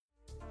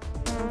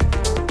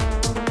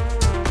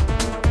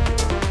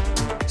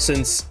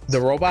Since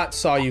the robot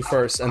saw you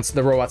first and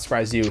the robot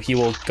surprised you, he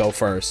will go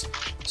first.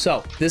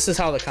 So this is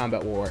how the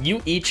combat will work.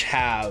 You each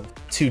have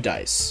 2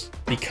 dice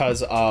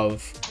because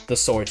of the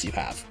swords you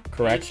have,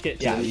 correct?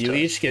 You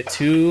each get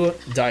 2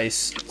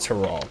 dice to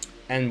roll.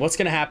 And what's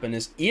going to happen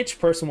is each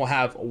person will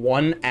have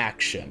 1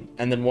 action.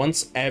 And then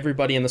once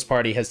everybody in this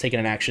party has taken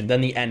an action, then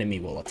the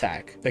enemy will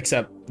attack.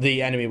 Except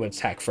the enemy would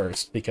attack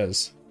first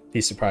because he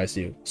surprised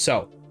you.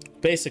 So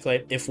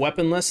basically, if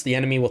weaponless, the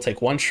enemy will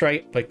take 1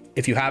 strike. But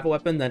if you have a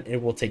weapon, then it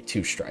will take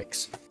 2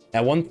 strikes.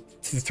 A 1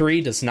 through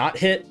 3 does not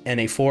hit, and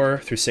a 4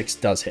 through 6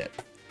 does hit.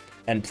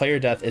 And player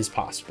death is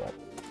possible.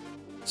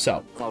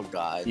 So, oh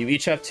god, you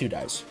each have 2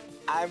 dice.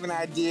 I have an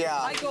idea.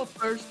 I go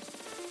first.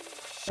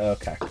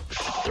 Okay.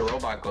 The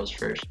robot goes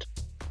first.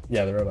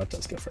 Yeah, the robot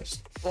does go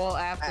first. Well,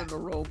 after the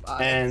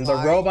robot. And the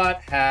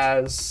robot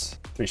has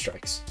 3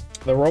 strikes.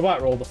 The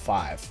robot rolled a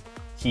 5.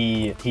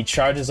 He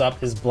charges up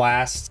his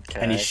blast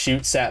and he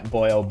shoots at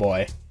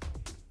BoyOhBoy.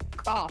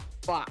 Oh,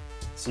 fuck.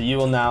 So you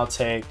will now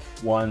take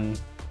 1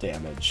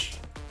 damage.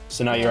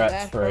 So now you're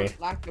at 3.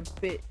 Like a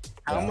bit.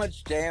 How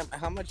much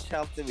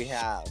health do we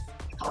have?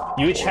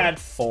 You each had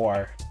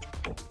 4.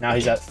 Now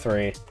he's at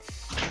 3.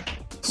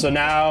 So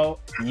now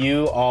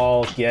you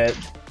all get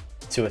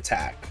to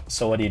attack.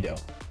 So what do?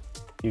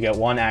 You get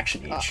 1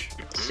 action each.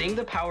 Seeing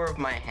the power of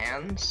my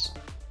hands,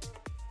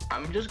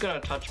 I'm just gonna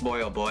touch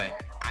BoyOhBoy.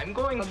 I'm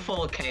going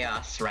full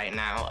chaos right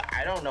now.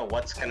 I don't know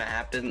what's gonna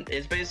happen.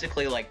 It's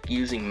basically like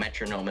using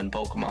metronome in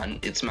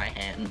Pokemon. It's my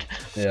hand.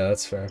 Yeah,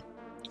 that's fair.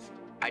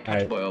 I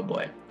touch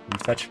BoyOhBoy. You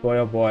touch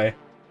BoyOhBoy.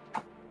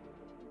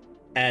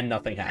 And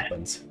nothing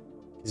happens.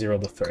 0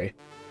 to 3.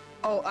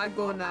 Oh, I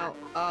go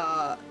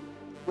now.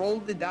 Roll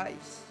the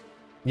dice.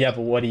 Yeah,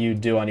 but what do you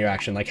do on your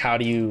action? Like, how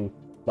do you,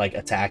 like,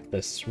 attack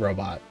this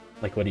robot?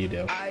 Like, what do you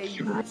do? I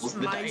use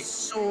my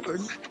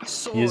sword.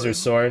 Use your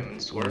sword?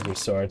 Use your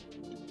sword.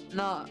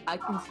 No, I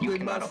can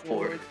swing my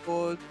sword.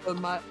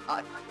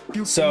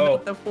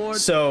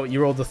 So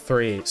you rolled a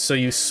 3. So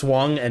you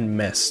swung and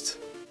missed.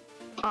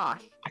 Ah.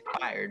 I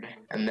fired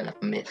and then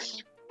I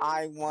missed.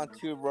 I want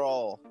to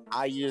roll.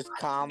 I use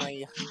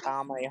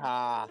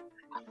Kamehameha.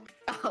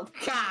 Oh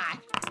god.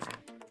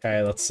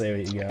 Okay, let's see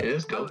what you got. It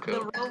is Goku. The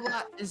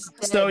robot is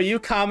dead. So you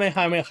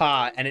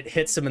Kamehameha and it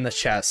hits him in the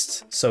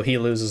chest, so he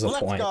loses a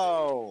point. Let's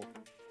go.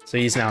 So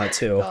he's now at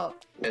 2. Oh.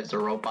 Is the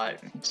robot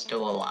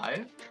still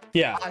alive?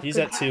 Yeah, he's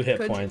at 2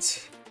 hit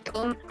points.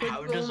 How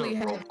does a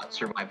robot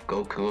survive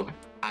Goku?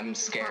 I'm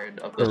scared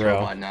of this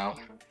robot now.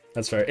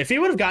 That's fair. If he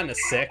would have gotten a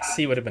 6,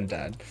 he would have been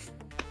dead.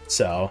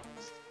 So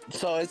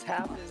is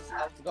half his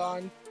health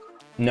gone?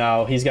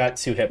 No, he's got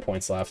 2 hit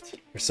points left.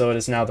 So it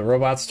is now the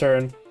robot's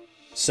turn.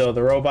 So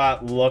the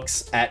robot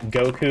looks at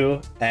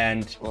Goku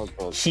and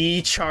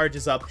he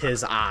charges up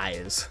his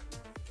eyes.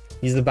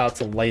 He's about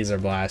to laser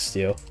blast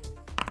you.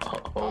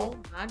 Oh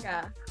my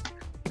god.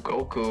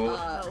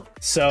 Goku.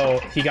 So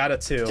he got a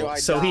 2.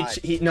 So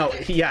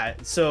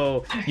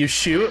so you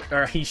shoot,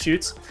 or he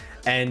shoots,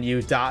 and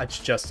you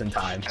dodge just in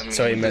time. I mean,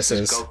 so he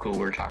misses. This is Goku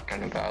we're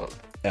talking about.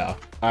 Yeah.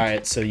 All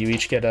right. So you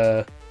each get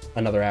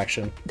another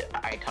action.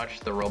 I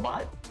touch the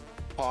robot.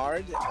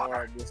 Hard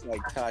or just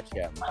like touch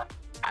him?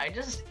 I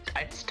just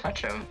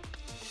touch him.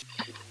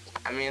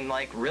 I mean,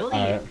 like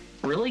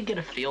really get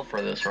a feel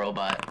for this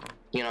robot.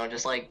 You know,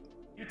 just like.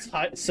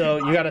 So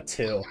you got a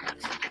 2.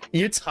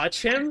 You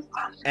touch him,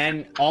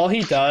 and all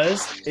he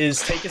does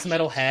is take his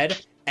metal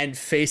head and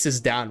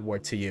faces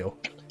downward to you,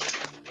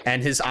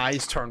 and his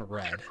eyes turn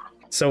red.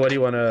 So what do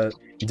you want to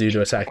do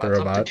to attack the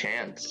robot? Up to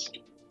chance.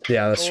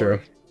 Yeah, that's true.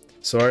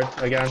 Sword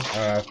again.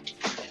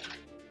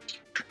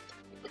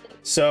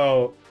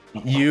 So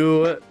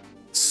you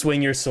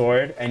swing your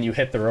sword and you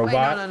hit the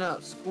robot. Wait, no.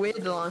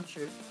 Squid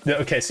launcher.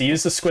 Okay, so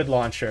use the squid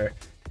launcher.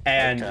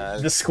 And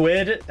the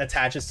squid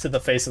attaches to the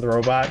face of the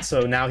robot,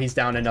 so now he's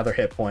down another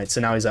hit point.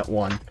 So now he's at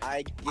 1.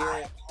 I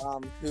get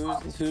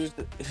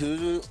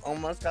who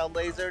almost got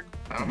lasered?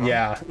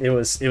 Yeah, it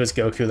was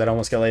Goku that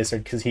almost got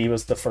lasered because he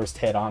was the first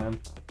hit on him.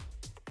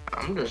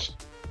 I'm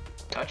just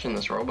touching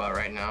this robot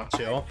right now.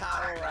 Chill.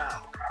 Power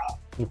up.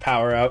 You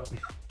power up.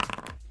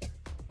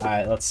 All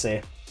right, let's see.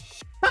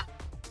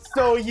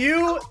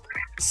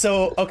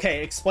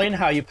 Okay, explain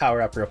how you power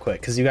up real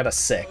quick, because you got a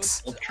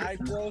 6. I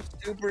go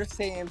Super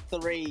Saiyan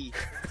 3.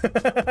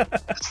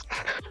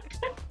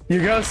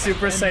 You go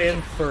Super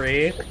Saiyan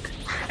 3,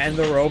 and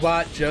the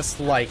robot just,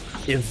 like,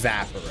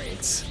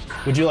 evaporates.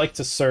 Would you like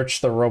to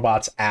search the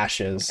robot's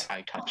ashes?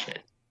 I touch it.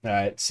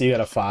 Alright, so you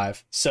got a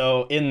 5.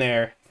 So, in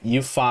there,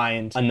 you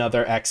find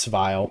another X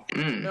vial.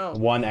 No.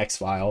 1 X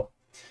vial.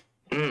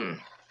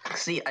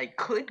 See, I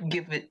could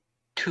give it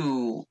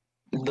to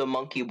the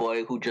monkey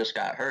boy who just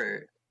got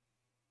hurt.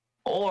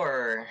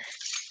 Or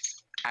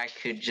I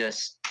could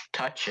just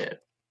touch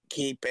it.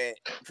 Keep it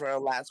for a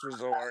last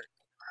resort.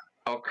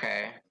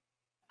 Okay.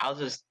 I'll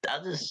just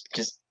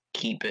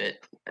keep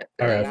it.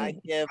 All right.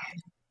 And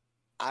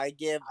I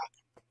give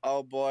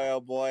oh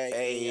boy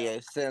a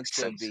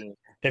sensory beam.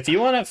 If you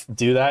want to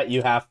do that,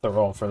 you have to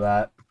roll for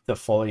that to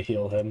fully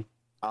heal him.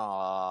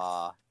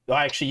 Ah. Oh,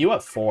 actually, you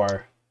have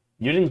 4.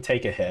 You didn't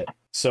take a hit.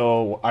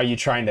 So, are you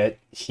trying to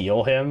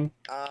heal him?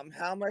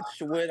 How much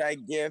would I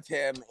give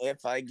him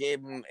if I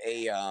gave him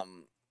a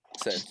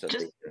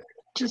sensitivity?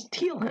 Just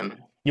heal him.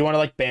 You want to,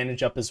 like,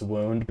 bandage up his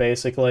wound,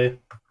 basically?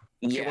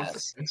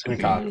 Yes.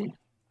 Okay.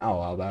 I'll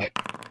allow that.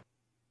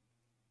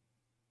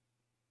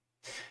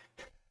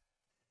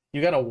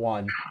 You got a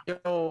 1.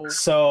 Yo.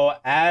 So,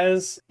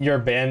 as you're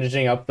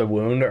bandaging up the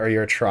wound, or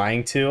you're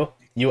trying to,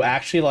 you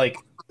actually, like,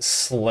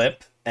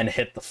 slip and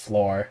hit the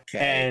floor. Okay.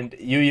 And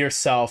you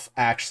yourself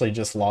actually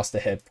just lost a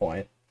hit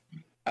point.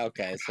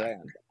 Okay, so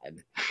I'm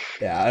dead.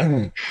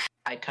 Yeah.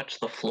 I touched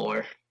the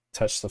floor.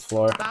 Touch the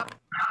floor. Stop.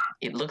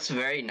 It looks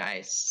very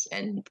nice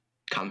and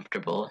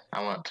comfortable.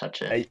 I want to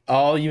touch it.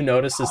 All you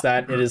notice is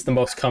that it is the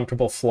most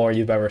comfortable floor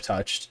you've ever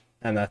touched.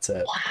 And that's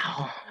it.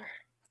 Wow.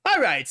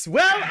 All right.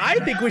 Well, I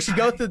think we should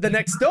go through the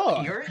next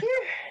door. You're here?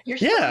 You're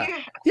still Yeah. here?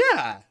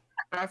 Yeah.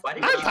 Why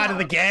did I'm you part of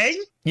the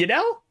gang, you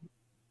know?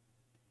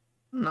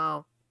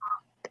 No.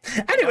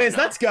 Anyways,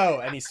 let's go.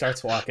 And he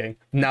starts walking.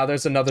 Now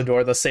there's another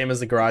door, the same as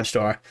the garage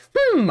door.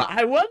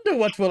 I wonder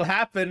what will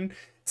happen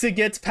to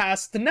get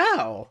past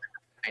now.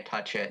 I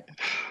touch it.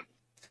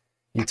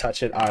 You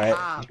touch it. All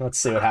right. Let's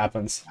see what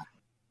happens.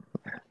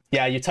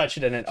 Yeah, you touch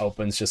it and it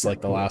opens just like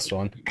the last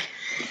one.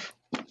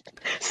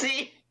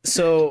 See?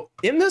 So,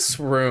 in this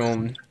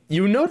room,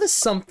 you notice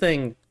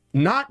something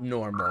not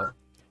normal.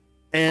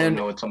 And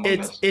Oh, no, it's Among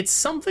Us. it's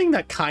something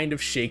that kind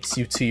of shakes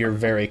you to your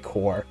very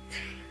core.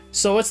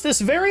 So it's this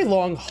very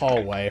long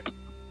hallway,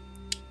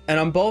 and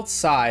on both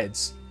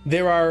sides,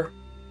 there are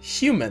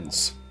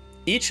humans,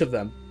 each of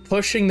them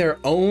pushing their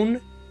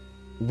own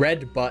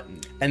red button,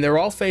 and they're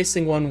all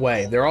facing one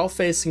way. They're all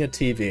facing a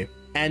TV.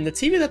 And the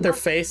TV that they're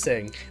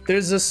facing,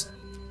 there's this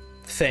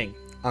thing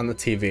on the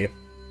TV.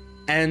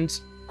 And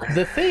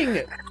the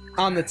thing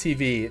on the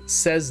TV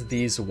says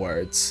these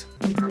words.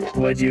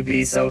 Would you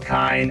be so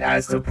kind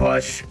as to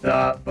push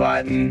the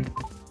button?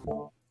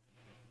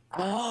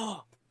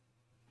 Oh,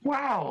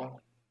 Wow.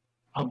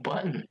 A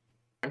button.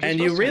 And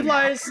you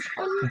realize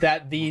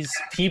that these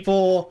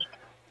people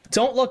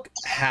don't look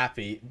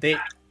happy.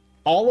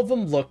 All of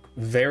them look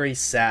very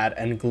sad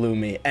and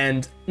gloomy,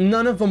 and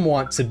none of them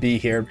want to be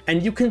here.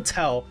 And you can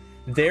tell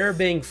they're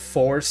being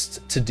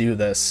forced to do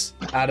this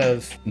out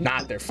of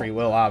not their free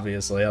will,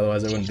 obviously,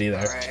 otherwise it wouldn't be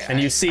there. Right, And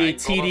you see I go up-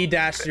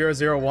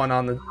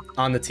 TD-001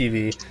 on the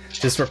TV,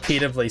 just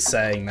repeatedly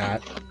saying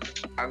that.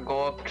 I'll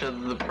go up to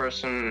the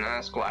person and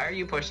ask, why are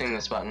you pushing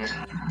this button?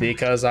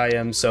 Because I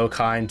am so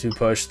kind to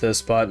push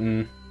this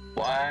button.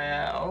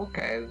 Why?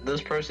 Okay,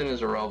 this person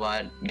is a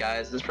robot.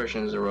 Guys, this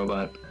person is a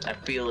robot. I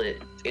feel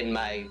it in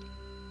my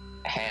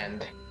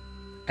hand.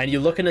 And you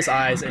look in his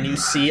eyes and you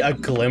see a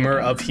glimmer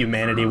of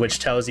humanity, which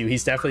tells you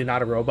he's definitely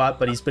not a robot,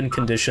 but he's been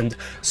conditioned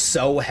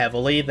so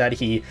heavily that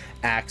he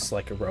acts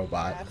like a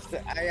robot.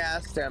 I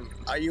asked him,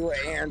 are you an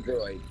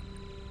android?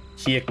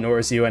 He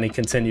ignores you and he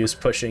continues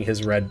pushing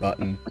his red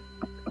button.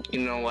 You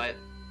know what?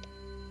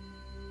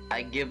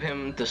 I give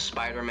him the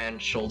Spider-Man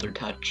shoulder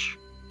touch.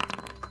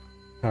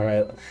 All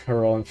right,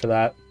 we're rolling for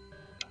that.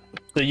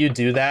 So you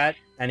do that,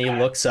 and he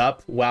looks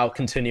up while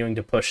continuing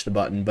to push the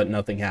button, but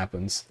nothing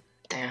happens.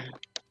 Damn.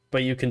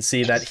 But you can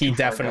see that he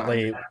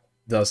definitely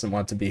doesn't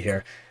want to be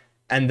here.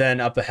 And then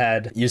up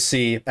ahead, you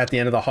see at the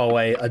end of the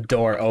hallway a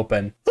door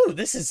open. Ooh,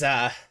 this is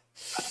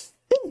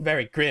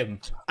very grim.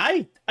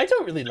 I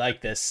don't really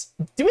like this.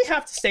 Do we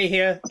have to stay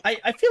here?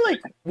 I feel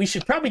like we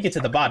should probably get to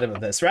the bottom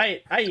of this,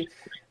 right?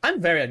 I'm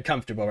very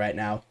uncomfortable right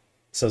now,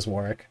 says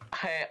Warwick.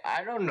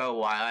 I don't know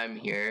why I'm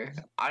here.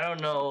 I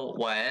don't know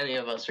why any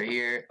of us are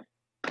here.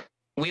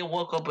 We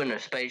woke up in a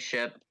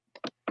spaceship.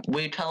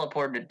 We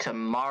teleported to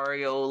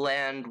Mario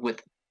Land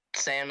with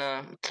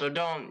Santa. So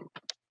don't...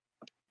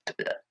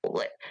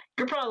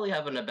 You're probably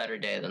having a better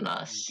day than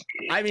us.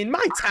 I mean,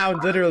 my town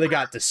literally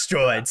got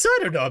destroyed, so I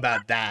don't know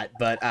about that,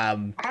 but, I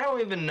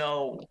don't even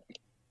know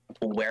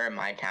where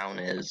my town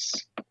is.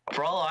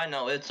 For all I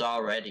know, it's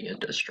already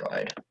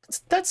destroyed.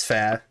 that's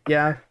fair.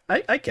 Yeah,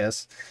 I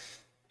guess.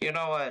 You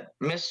know what,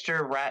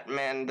 Mr.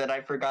 Ratman that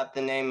I forgot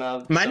the name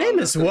of. My so name I'm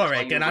is just gonna call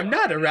Warwick, you and I'm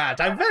not a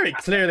rat. I'm very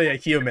clearly a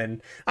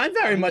human. I'm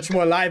very much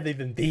more lively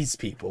than these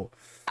people.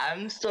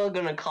 I'm still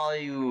gonna call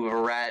you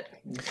a rat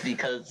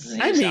because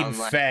you I mean, sound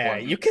like fair.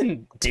 one. You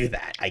can do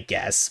that, I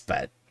guess,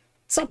 but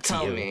it's up to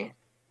Tell you. me,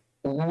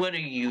 what do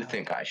you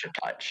think I should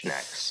touch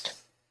next?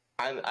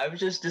 I've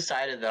just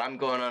decided that I'm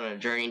going on a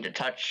journey to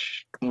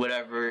touch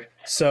whatever.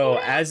 So,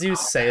 as you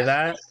say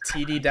that,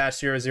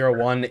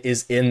 TD-001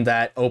 is in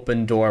that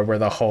open door where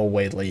the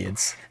hallway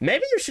leads.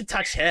 Maybe you should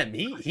touch him.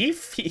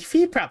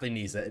 He probably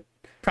needs it.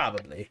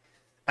 Probably.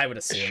 I would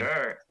assume.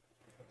 Sure.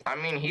 I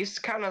mean, he's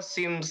kind of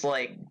seems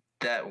like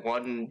that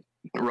one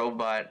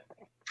robot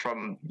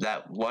from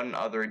that one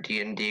other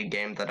D&D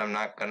game that I'm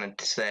not gonna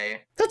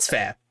say. That's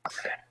fair.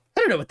 I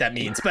don't know what that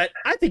means, but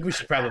I think we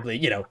should probably,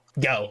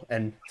 go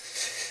and,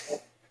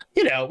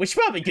 we should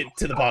probably get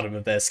to the bottom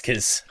of this,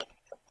 because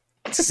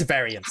this is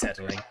very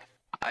unsettling.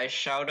 I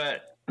shout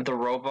at the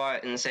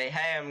robot and say,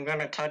 hey, I'm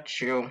gonna touch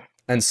you.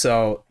 And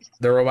so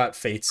the robot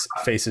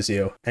faces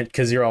you, and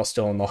because you're all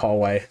still in the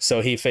hallway.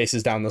 So he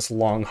faces down this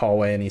long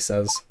hallway and he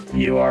says,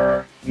 "You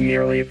are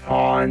merely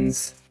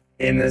pawns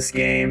in this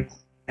game,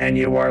 and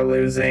you are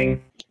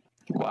losing."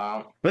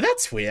 Wow. But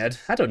that's weird.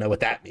 I don't know what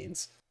that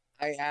means.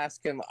 I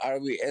ask him, are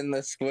we in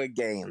the Squid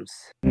Games?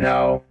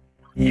 No,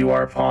 you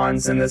are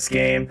pawns in this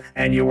game,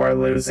 and you are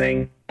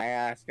losing. I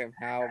ask him,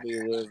 how are we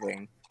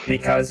losing?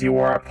 Because you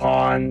are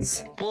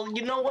pawns. Well,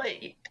 you know what?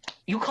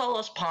 You call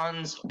us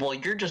pawns. Well,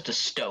 you're just a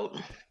stoat.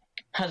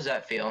 How does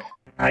that feel?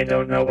 I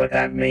don't know what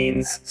that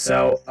means.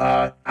 So,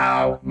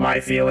 ow, my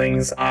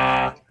feelings,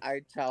 I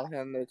tell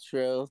him the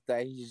truth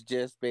that he's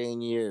just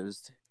being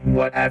used.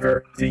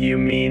 Whatever do you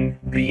mean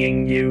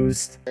being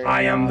used?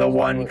 I am the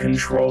one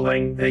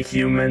controlling the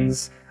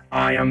humans.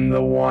 I am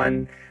the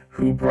one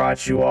who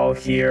brought you all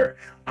here.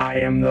 I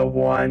am the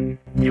one.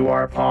 You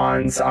are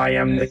pawns. I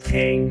am the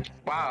king.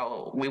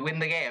 Wow, we win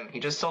the game. He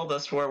just told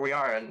us where we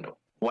are and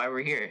why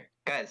we're here.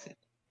 Guys,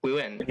 we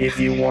win. If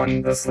you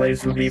won, the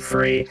slaves would be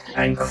free,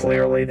 and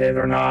clearly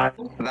they're not.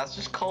 That's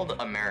just called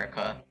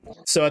America.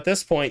 So at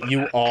this point,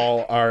 you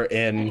all are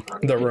in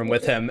the room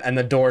with him, and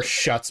the door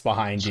shuts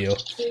behind you,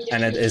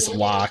 and it is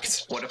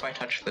locked. What if I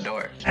touch the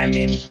door? I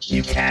mean,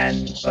 you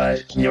can,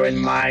 but you're in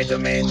my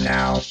domain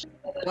now.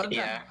 What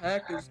Yeah. the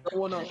heck is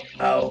going on?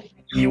 Oh,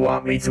 you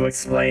want me to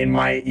explain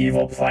my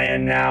evil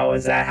plan now?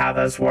 Is that how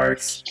this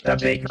works? The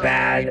big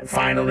bad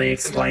finally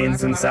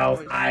explains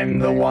himself. I'm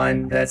the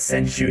one that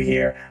sent you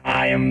here.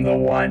 I am the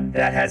one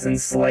that has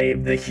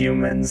enslaved the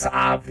humans,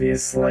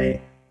 obviously.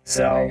 I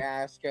So,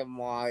 ask him,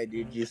 why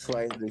did you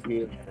slay the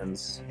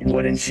humans?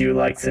 wouldn't you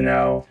like to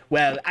know?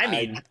 Well, I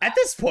mean, at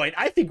this point,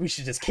 I think we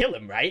should just kill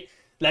him, right?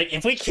 Like,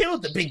 if we kill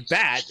the big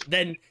bad,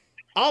 then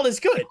all is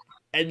good,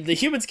 and the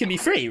humans can be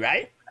free,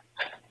 right?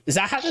 Is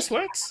that how this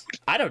works?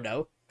 I don't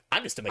know.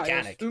 I'm just a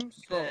mechanic. I assume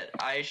so.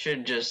 I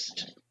should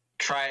just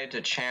try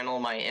to channel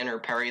my inner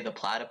Perry the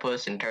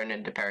Platypus and turn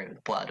into Perry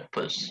the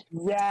Platypus.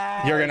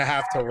 Yeah. You're gonna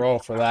have to roll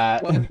for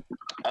that. What?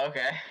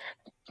 Okay.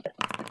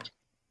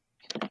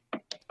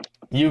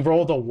 You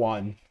rolled a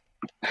 1.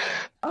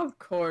 Of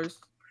course.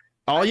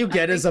 All you I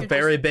get is a think you're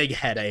very big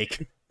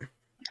headache.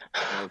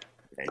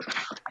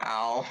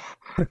 Ow.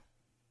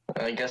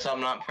 I guess I'm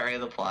not Perry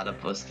the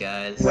Platypus,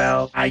 guys.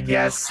 Well, I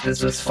guess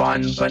this was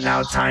fun, but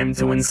now time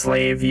to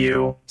enslave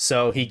you.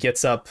 So he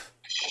gets up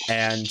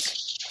and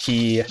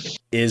he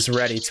is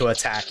ready to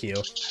attack you.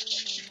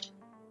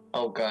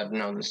 Oh god,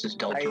 no, this is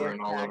Deltarune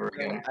all over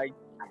again.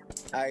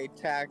 I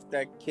attack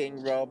the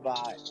king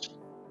robot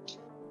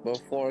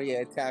before he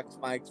attacks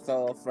my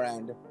fellow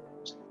friend.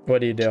 What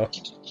do you do?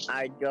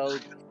 I go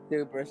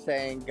Super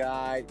Saiyan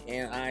God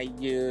and I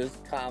use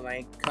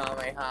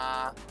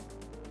Kamehameha.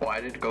 Why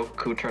did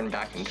Goku turn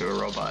back into a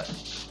robot?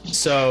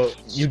 So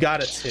you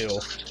got a 2.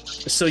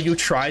 So you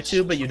try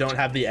to, but you don't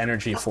have the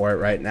energy for it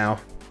right now.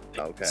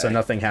 Okay. So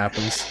nothing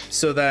happens.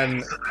 So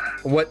then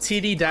what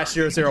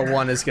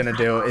TD-001 is going to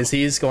do is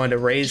he's going to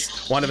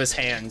raise one of his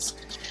hands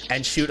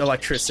and shoot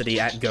electricity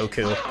at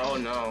Goku. Oh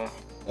no.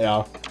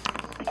 Yeah.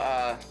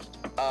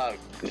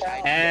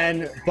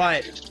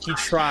 But he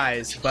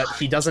tries, but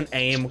he doesn't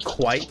aim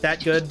quite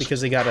that good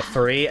because he got a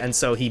 3, and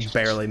so he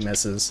barely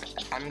misses.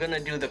 I'm gonna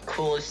do the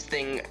coolest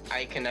thing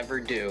I can ever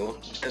do.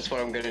 That's what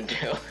I'm gonna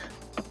do.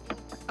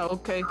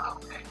 Okay.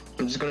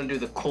 I'm just gonna do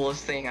the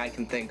coolest thing I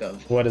can think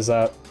of. What is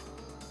that?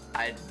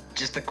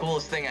 Just the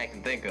coolest thing I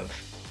can think of.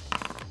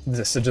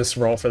 Just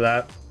roll for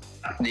that.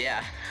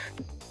 Yeah.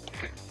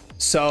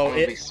 So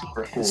That'll be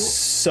super cool.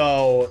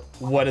 So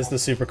what is the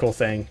super cool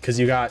thing? Because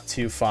you got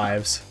 2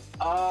 5s.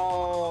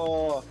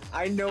 Oh,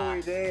 I know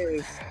it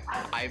is.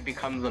 I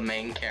become the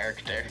main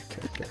character.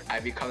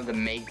 I become the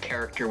main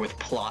character with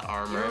plot You're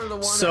armor. the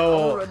one So-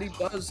 that already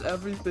does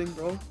everything,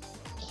 bro.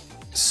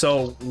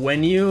 So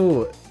when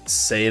you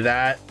say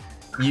that,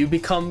 you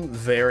become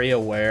very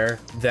aware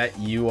that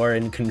you are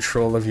in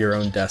control of your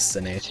own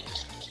destiny,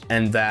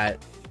 and that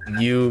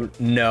you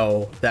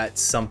know that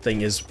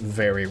something is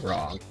very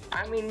wrong.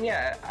 I mean,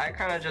 yeah, I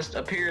kind of just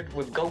appeared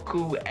with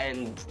Goku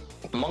and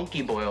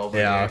Monkey Boy over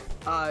Yeah.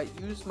 here.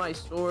 Use my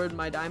sword,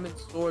 my diamond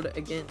sword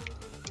again.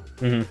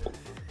 Mm-hmm.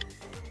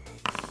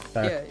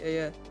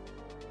 Yeah.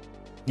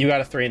 You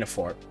got a 3 and a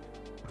 4.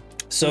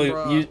 So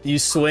Bruh. you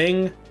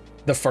swing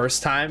the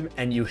first time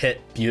and you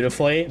hit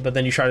beautifully, but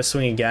then you try to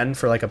swing again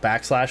for like a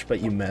backslash, but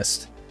you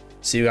missed.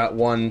 So you got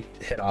 1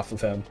 hit off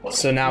of him.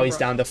 So now he's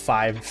down to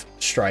 5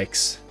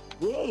 strikes.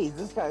 Jeez,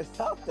 this guy's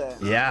something.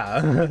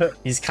 Yeah.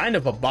 He's kind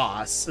of a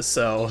boss,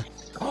 so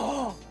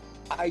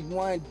I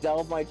want to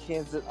double my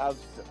chances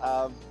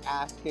of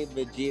asking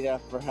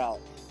Vegeta for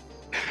help.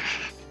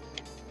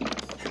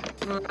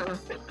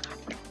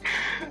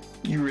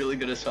 You really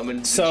gonna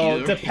summon So,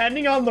 Vegeta?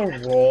 depending on the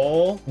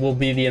role, will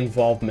be the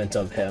involvement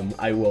of him,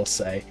 I will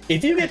say.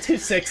 If you get 2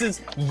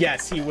 6s,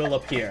 yes, he will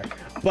appear.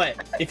 But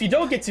if you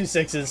don't get 2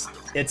 6s,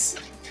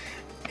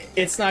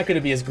 it's not going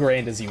to be as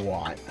grand as you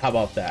want. How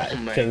about that? Oh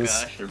my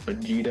 'Cause- gosh,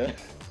 Vegeta.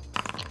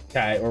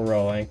 Okay, we're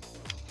rolling.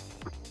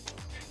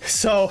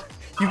 So,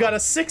 you got a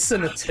 6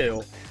 and a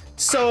 2.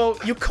 So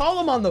you call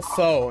him on the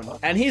phone,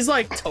 and he's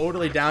like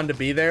totally down to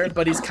be there,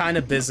 but he's kind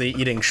of busy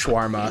eating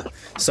shawarma,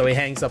 so he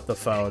hangs up the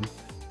phone.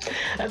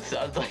 That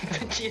sounds like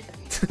legit.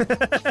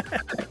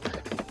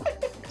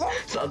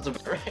 Sounds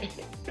about right.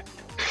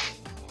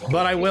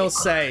 But I will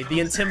say,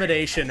 the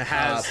intimidation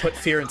has put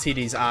fear in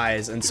TD's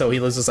eyes, and so he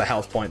loses a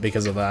health point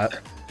because of that.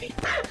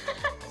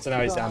 So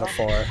now he's down to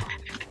 4.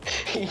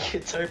 He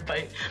gets hurt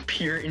by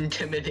pure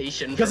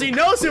intimidation. Because he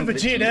knows who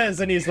Vegeta is,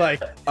 and he's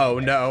like, oh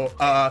no,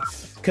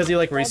 because he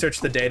like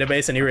researched the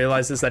database and he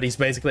realizes that he's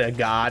basically a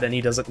god and he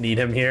doesn't need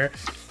him here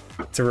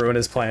to ruin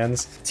his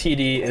plans.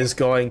 TD is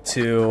going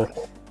to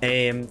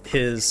aim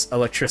his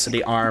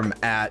electricity arm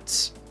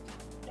at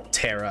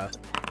Terra.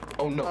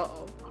 Oh no. Uh-oh.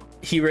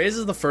 He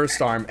raises the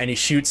first arm and he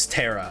shoots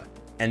Terra,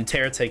 and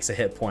Terra takes a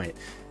hit point.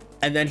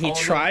 And then he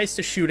tries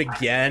to shoot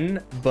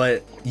again,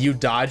 but you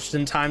dodged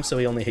in time, so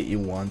he only hit you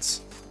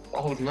once.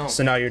 Oh no.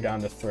 So now you're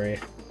down to 3.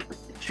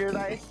 Should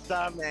I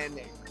summon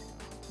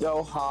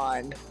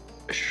Gohan?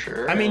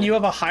 Sure. I mean, you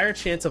have a higher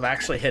chance of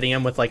actually hitting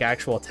him with like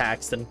actual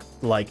attacks than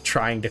like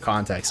trying to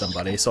contact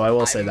somebody. So I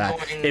will say that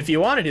if you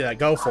want to do that,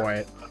 go for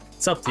it.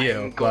 It's up to you.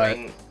 I'm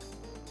going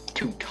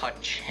to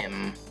touch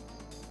him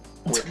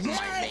with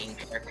my main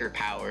character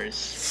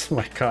powers. Oh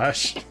my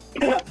gosh.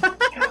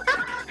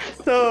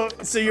 So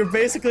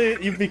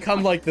you've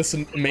become like this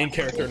main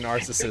character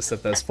narcissist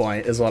at this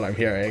point, is what I'm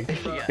hearing.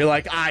 Yeah. You're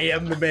like, I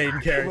am the main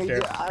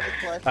character. I have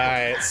a question. All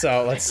right,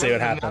 so let's see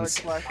what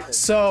happens.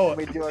 So, Can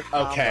we do a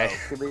combo? okay.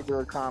 Can we do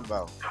a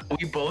combo?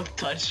 We both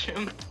touch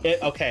him.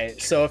 Okay,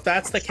 so if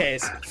that's the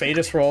case, Faye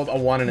just rolled a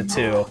 1 and a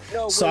 2.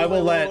 No, So I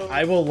will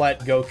let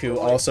Goku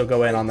also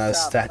go in on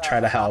this to try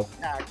to help.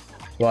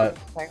 What?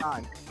 Hang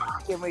on.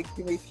 Can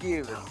we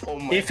fuse? Oh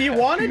my If you God.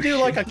 want to do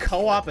like a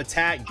co-op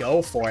attack,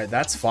 go for it.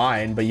 That's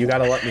fine, but you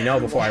gotta let me know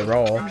before I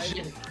roll.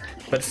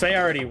 But Faye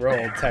already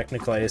rolled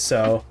technically,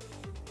 so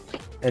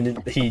and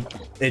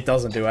it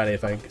doesn't do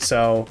anything.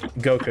 So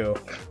Goku.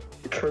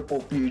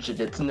 Triple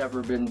fusion, it's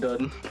never been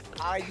done.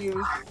 I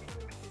use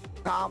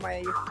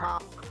I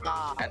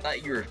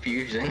thought you were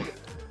fusing.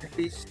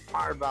 Be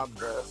smart about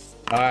this.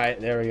 All right,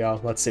 there we go.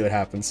 Let's see what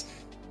happens.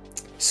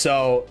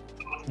 So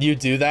you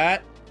do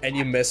that and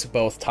you miss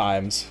both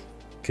times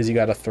because you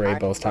got a 3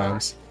 both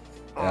times.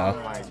 Yeah.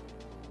 Oh my.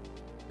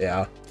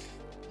 Yeah.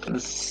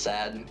 This is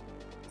sad.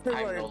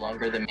 I'm no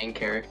longer the main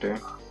character.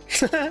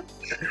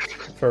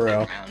 For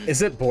real.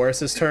 Is it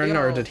Boris's turn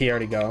or did he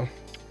already go?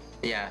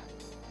 Yeah,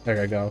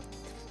 Okay, go.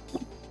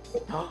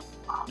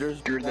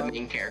 you're the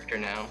main character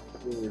now.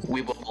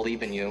 We will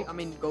believe in you. I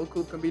mean,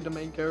 Goku can be the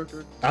main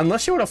character.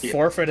 Unless you want to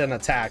forfeit an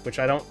attack, which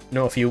I don't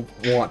know if you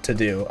want to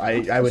do.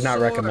 I would not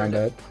Sword. recommend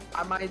it.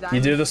 My You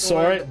do the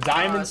sword,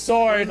 diamond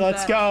sword,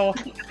 let's go.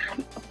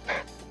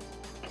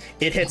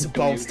 It hits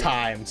both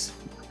times.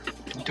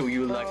 Do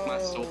you like my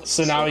soul?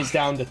 So now he's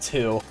down to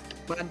 2.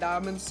 My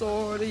diamond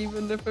sword,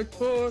 even if it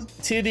could.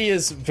 TD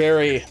is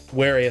very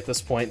wary at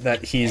this point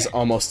that he's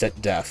almost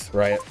at death,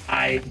 right?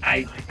 I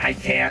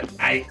can't,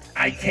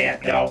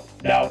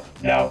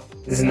 no.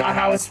 This is not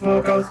how it's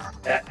supposed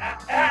to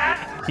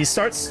go. He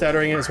starts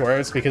stuttering his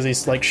words because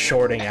he's like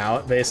shorting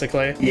out,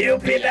 basically.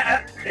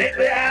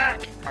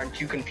 Aren't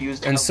you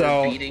confused And how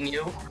so- we're beating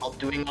you while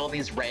doing all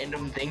these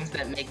random things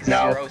that make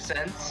zero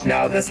sense?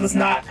 No, this was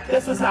not fun.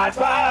 This was not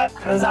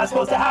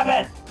supposed to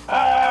happen.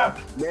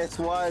 This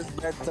was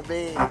meant to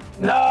be.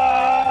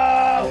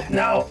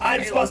 No,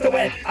 I'm supposed to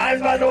win.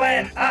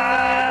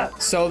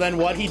 So then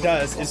what he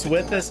does is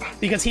with this,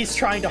 because he's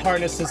trying to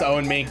harness his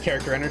own main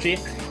character energy,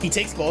 he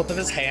takes both of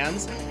his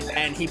hands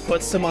and he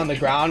puts them on the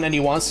ground and he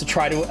wants to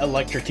try to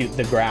electrocute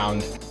the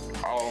ground.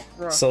 Oh,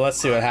 So let's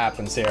see what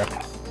happens here.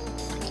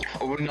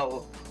 oh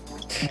no.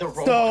 The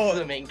robot's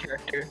the main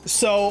character.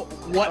 So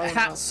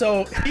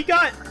so he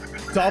got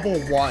double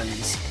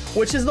 1s,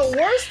 which is the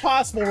worst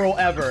possible roll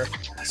ever.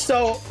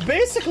 So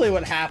basically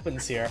what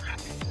happens here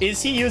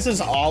is he uses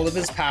all of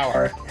his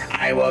power.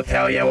 I will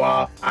kill you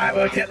all. I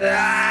will kill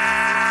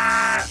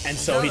And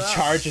so he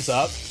charges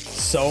up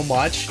so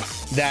much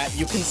that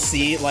you can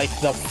see like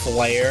the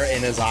flare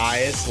in his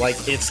eyes. Like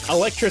it's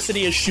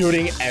electricity is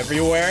shooting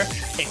everywhere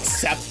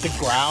except the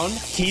ground.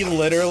 He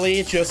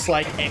literally just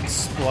like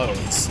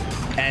explodes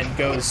and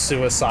goes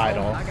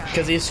suicidal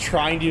because he's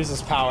trying to use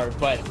his power,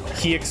 but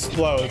he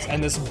explodes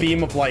and this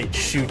beam of light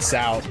shoots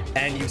out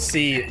and you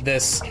see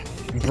this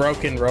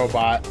broken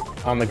robot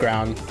on the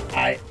ground.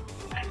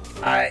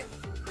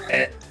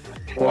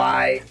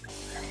 Why?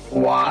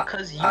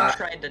 Because you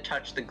tried to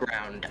touch the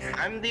ground.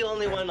 I'm the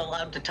only one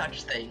allowed to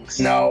touch things.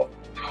 No,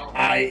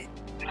 I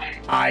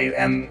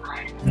am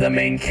the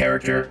main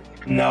character.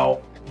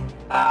 No.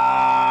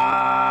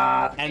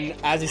 And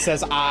as he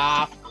says,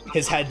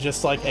 his head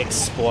just like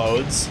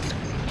explodes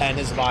and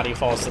his body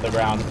falls to the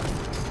ground.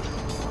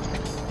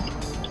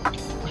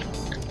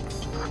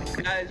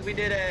 Guys, we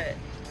did it.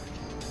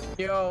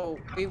 Yo,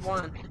 we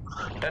won.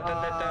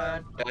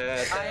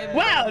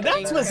 Wow,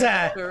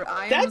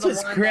 that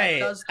was great.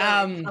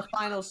 The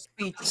final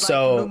speech,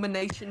 so- like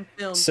Illumination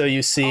film. So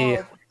you see,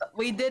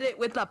 We did it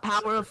with the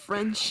power of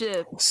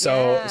friendship. So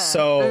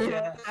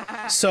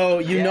Yeah. so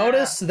you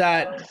notice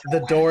that the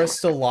door is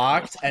still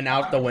locked, and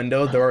out the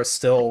window there are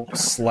still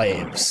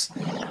slaves,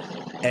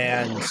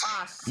 and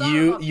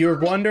you're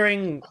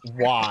wondering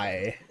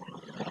why.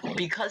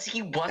 Because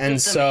he wasn't And the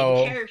so-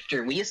 main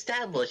character. We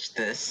established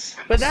this.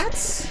 But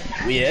that's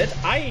weird.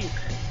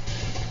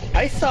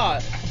 I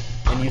thought,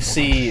 and you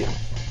see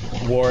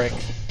Warwick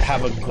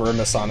have a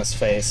grimace on his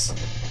face.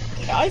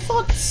 I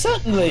thought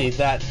certainly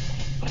that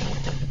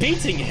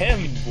beating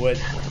him would.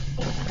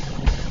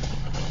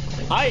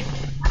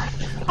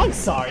 I'm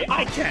sorry,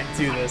 I can't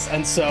do this.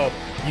 And so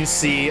you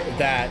see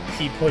that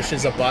he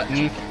pushes a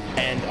button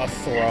and a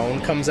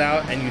throne comes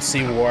out, and you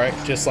see Warwick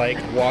just like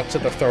walk to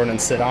the throne and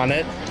sit on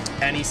it,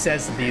 and he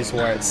says these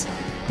words: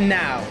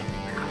 "Now,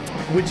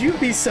 would you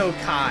be so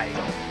kind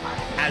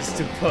as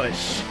to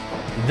push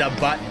the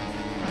button?"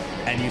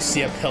 And you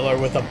see a pillar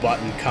with a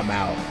button come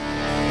out.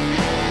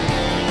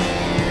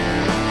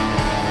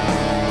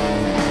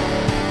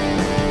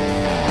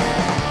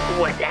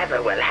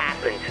 Whatever will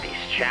happen to these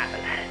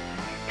travelers,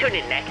 tune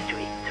in next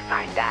week to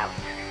find out.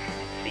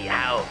 See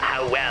how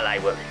well I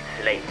will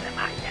enslave them,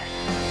 I guess.